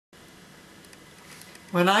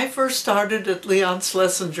When I first started at Leon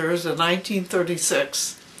Schlesinger's in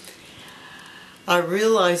 1936, I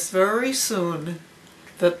realized very soon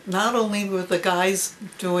that not only were the guys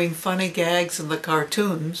doing funny gags in the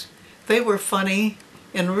cartoons, they were funny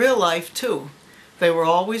in real life too. They were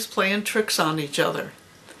always playing tricks on each other.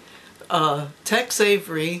 Tex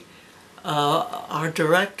Avery, our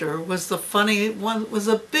director, was the funny one, was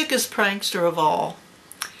the biggest prankster of all.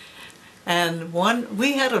 And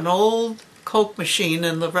we had an old Coke machine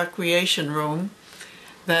in the recreation room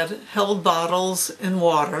that held bottles in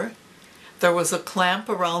water. There was a clamp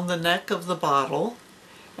around the neck of the bottle,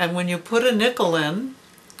 and when you put a nickel in,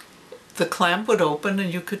 the clamp would open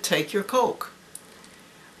and you could take your Coke.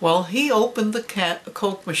 Well, he opened the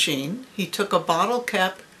Coke machine, he took a bottle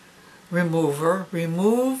cap remover,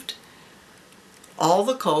 removed all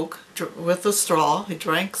the Coke with a straw, he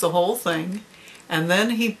drank the whole thing, and then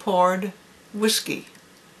he poured whiskey,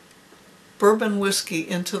 bourbon whiskey,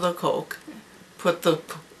 into the Coke, put the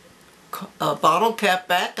bottle cap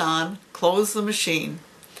back on, closed the machine.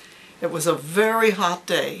 It was a very hot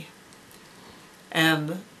day,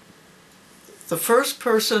 and the first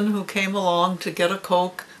person who came along to get a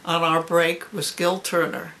Coke on our break was Gil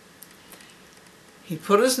Turner. He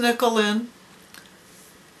put his nickel in,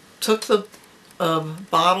 took the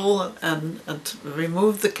bottle and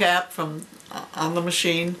removed the cap from on the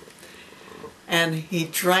machine, and he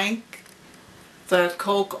drank that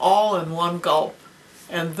Coke all in one gulp.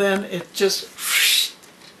 And then it just,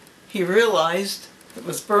 he realized it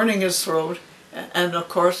was burning his throat, and of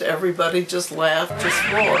course everybody just laughed,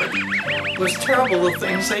 just roared. It was terrible, the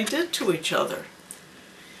things they did to each other.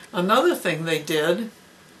 Another thing they did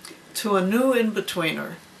to a new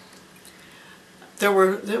in-betweener.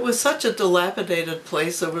 It was such a dilapidated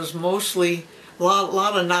place. There was mostly a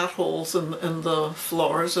lot of knotholes in the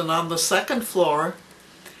floors, and on the second floor,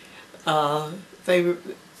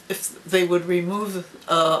 if they would remove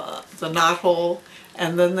the knothole,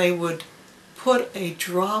 and then they would put a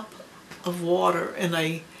drop of water in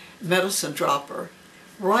a medicine dropper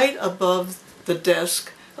right above the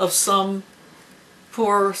desk of some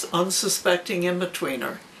poor unsuspecting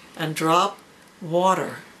in-betweener, and drop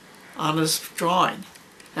water on his drawing,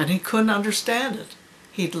 and he couldn't understand it.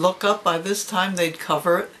 He'd look up, by this time they'd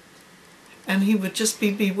cover it, and he would just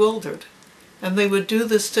be bewildered. And they would do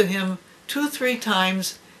this to him 2-3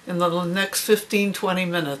 times in the next 15-20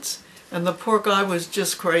 minutes, and the poor guy was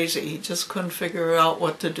just crazy. He just couldn't figure out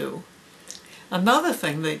what to do. Another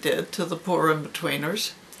thing they did to the poor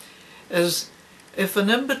in-betweeners is, if an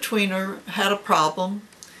in-betweener had a problem,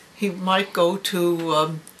 he might go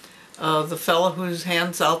to the fellow who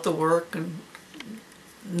hands out the work and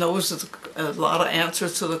knows a lot of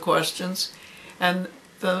answers to the questions, and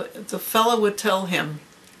the fellow would tell him,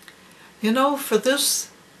 you know, for this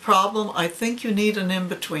problem I think you need an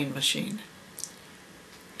in-between machine.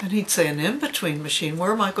 And he'd say, an in-between machine?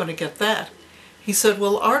 Where am I going to get that? He said,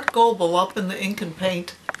 well, Art Goebel up in the Ink and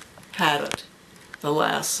Paint had it the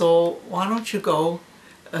last, so why don't you go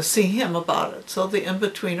see him about it? So the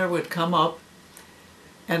in-betweener would come up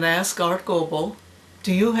and ask Art Goebel,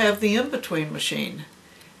 do you have the in-between machine?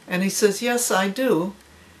 And he says, yes, I do.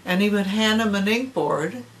 And he would hand him an ink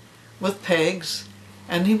board with pegs,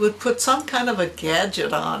 and he would put some kind of a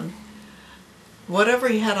gadget on, whatever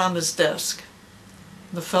he had on his desk.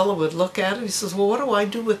 The fellow would look at it, he says, well, what do I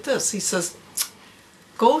do with this? He says,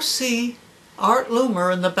 go see Art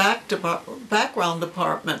Loomer in the background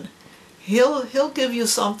department. He'll give you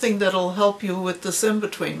something that'll help you with this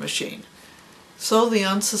in-between machine. So the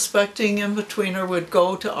unsuspecting in-betweener would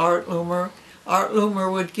go to Art Loomer. Art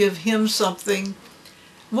Loomer would give him something.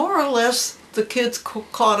 More or less, the kids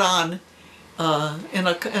caught on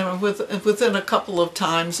within a couple of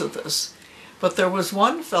times of this. But there was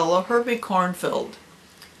one fellow, Herbie Kornfield,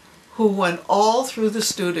 who went all through the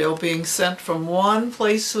studio, being sent from one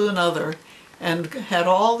place to another, and had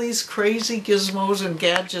all these crazy gizmos and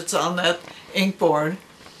gadgets on that ink board,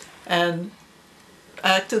 and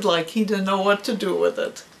acted like he didn't know what to do with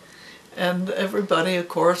it. And everybody, of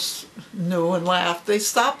course, knew and laughed. They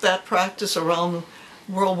stopped that practice around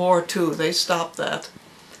World War II. They stopped that.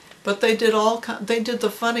 But they did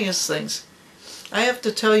the funniest things. I have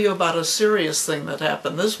to tell you about a serious thing that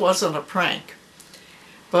happened. This wasn't a prank.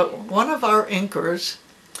 But one of our inkers,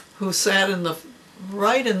 who sat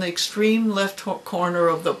right in the extreme left corner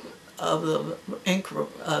of the ink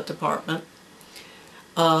department,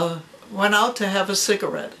 went out to have a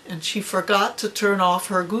cigarette, and she forgot to turn off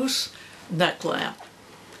her gooseneck lamp.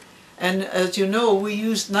 And as you know, we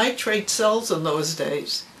used nitrate cells in those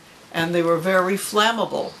days, and they were very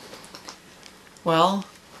flammable. Well,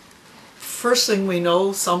 first thing we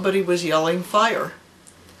know, somebody was yelling fire.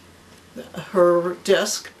 her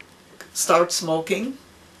desk start smoking,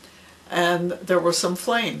 and there were some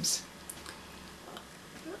flames.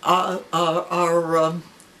 Our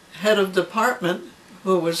head of department,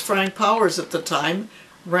 who was Frank Powers at the time,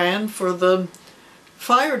 ran for the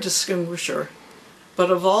fire extinguisher. But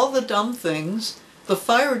of all the dumb things, the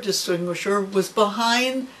fire extinguisher was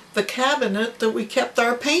behind the cabinet that we kept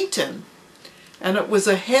our paint in. And it was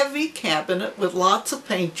a heavy cabinet with lots of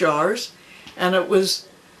paint jars, and it was,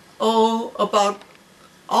 about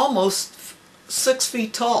almost 6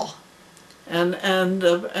 feet tall and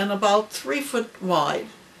about 3 foot wide.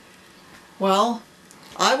 Well,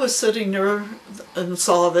 I was sitting there and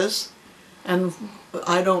saw this, and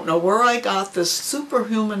I don't know where I got this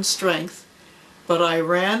superhuman strength, but I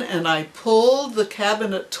ran and I pulled the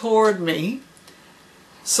cabinet toward me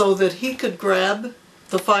so that he could grab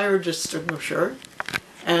the fire extinguisher,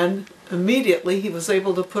 and immediately he was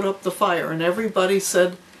able to put up the fire. And everybody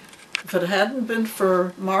said if it hadn't been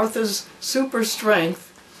for Martha's super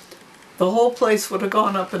strength, the whole place would have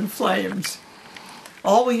gone up in flames.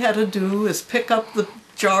 All we had to do is pick up the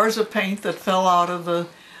jars of paint that fell out of the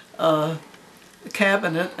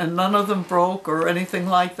cabinet, and none of them broke or anything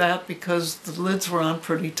like that because the lids were on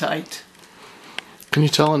pretty tight. Can you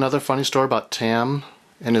tell another funny story about Tam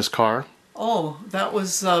and his car? Oh, that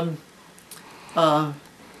was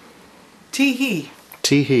Tee-hee.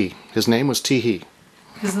 Tee-hee. His name was Tee-hee.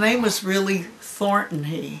 His name was really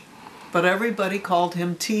Thornton-hee, but everybody called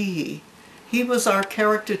him Tee-hee. He was our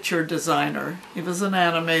caricature designer. He was an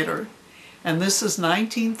animator. And this is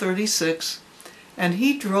 1936, and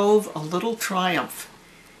he drove a little Triumph.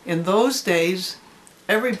 In those days,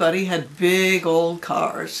 everybody had big old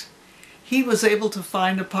cars. He was able to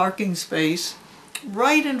find a parking space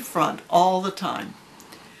right in front all the time.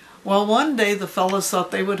 Well, one day the fellas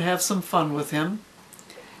thought they would have some fun with him,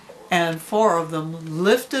 and 4 of them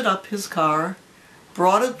lifted up his car,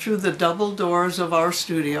 brought it through the double doors of our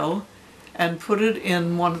studio, and put it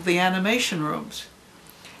in one of the animation rooms,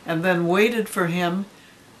 and then waited for him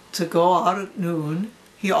to go out at noon.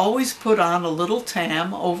 He always put on a little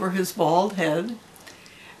tam over his bald head,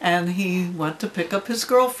 and he went to pick up his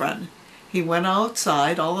girlfriend. He went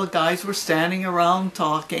outside. All the guys were standing around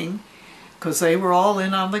talking because they were all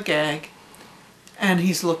in on the gag, and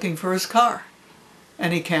he's looking for his car,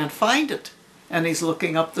 and he can't find it. And he's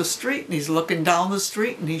looking up the street, and he's looking down the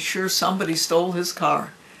street, and he's sure somebody stole his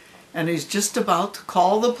car. And he's just about to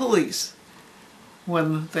call the police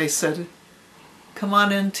when they said, "Come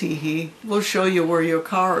on in, Tee-hee, we'll show you where your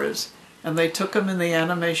car is." And they took him in the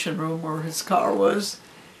animation room where his car was,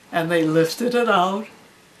 and they lifted it out,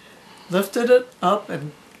 lifted it up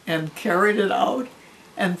and carried it out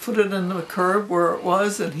and put it in the curb where it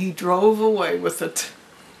was, and he drove away with it.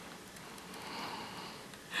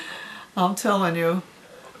 I'm telling you,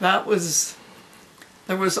 there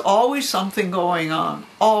was always something going on,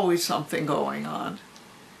 always something going on.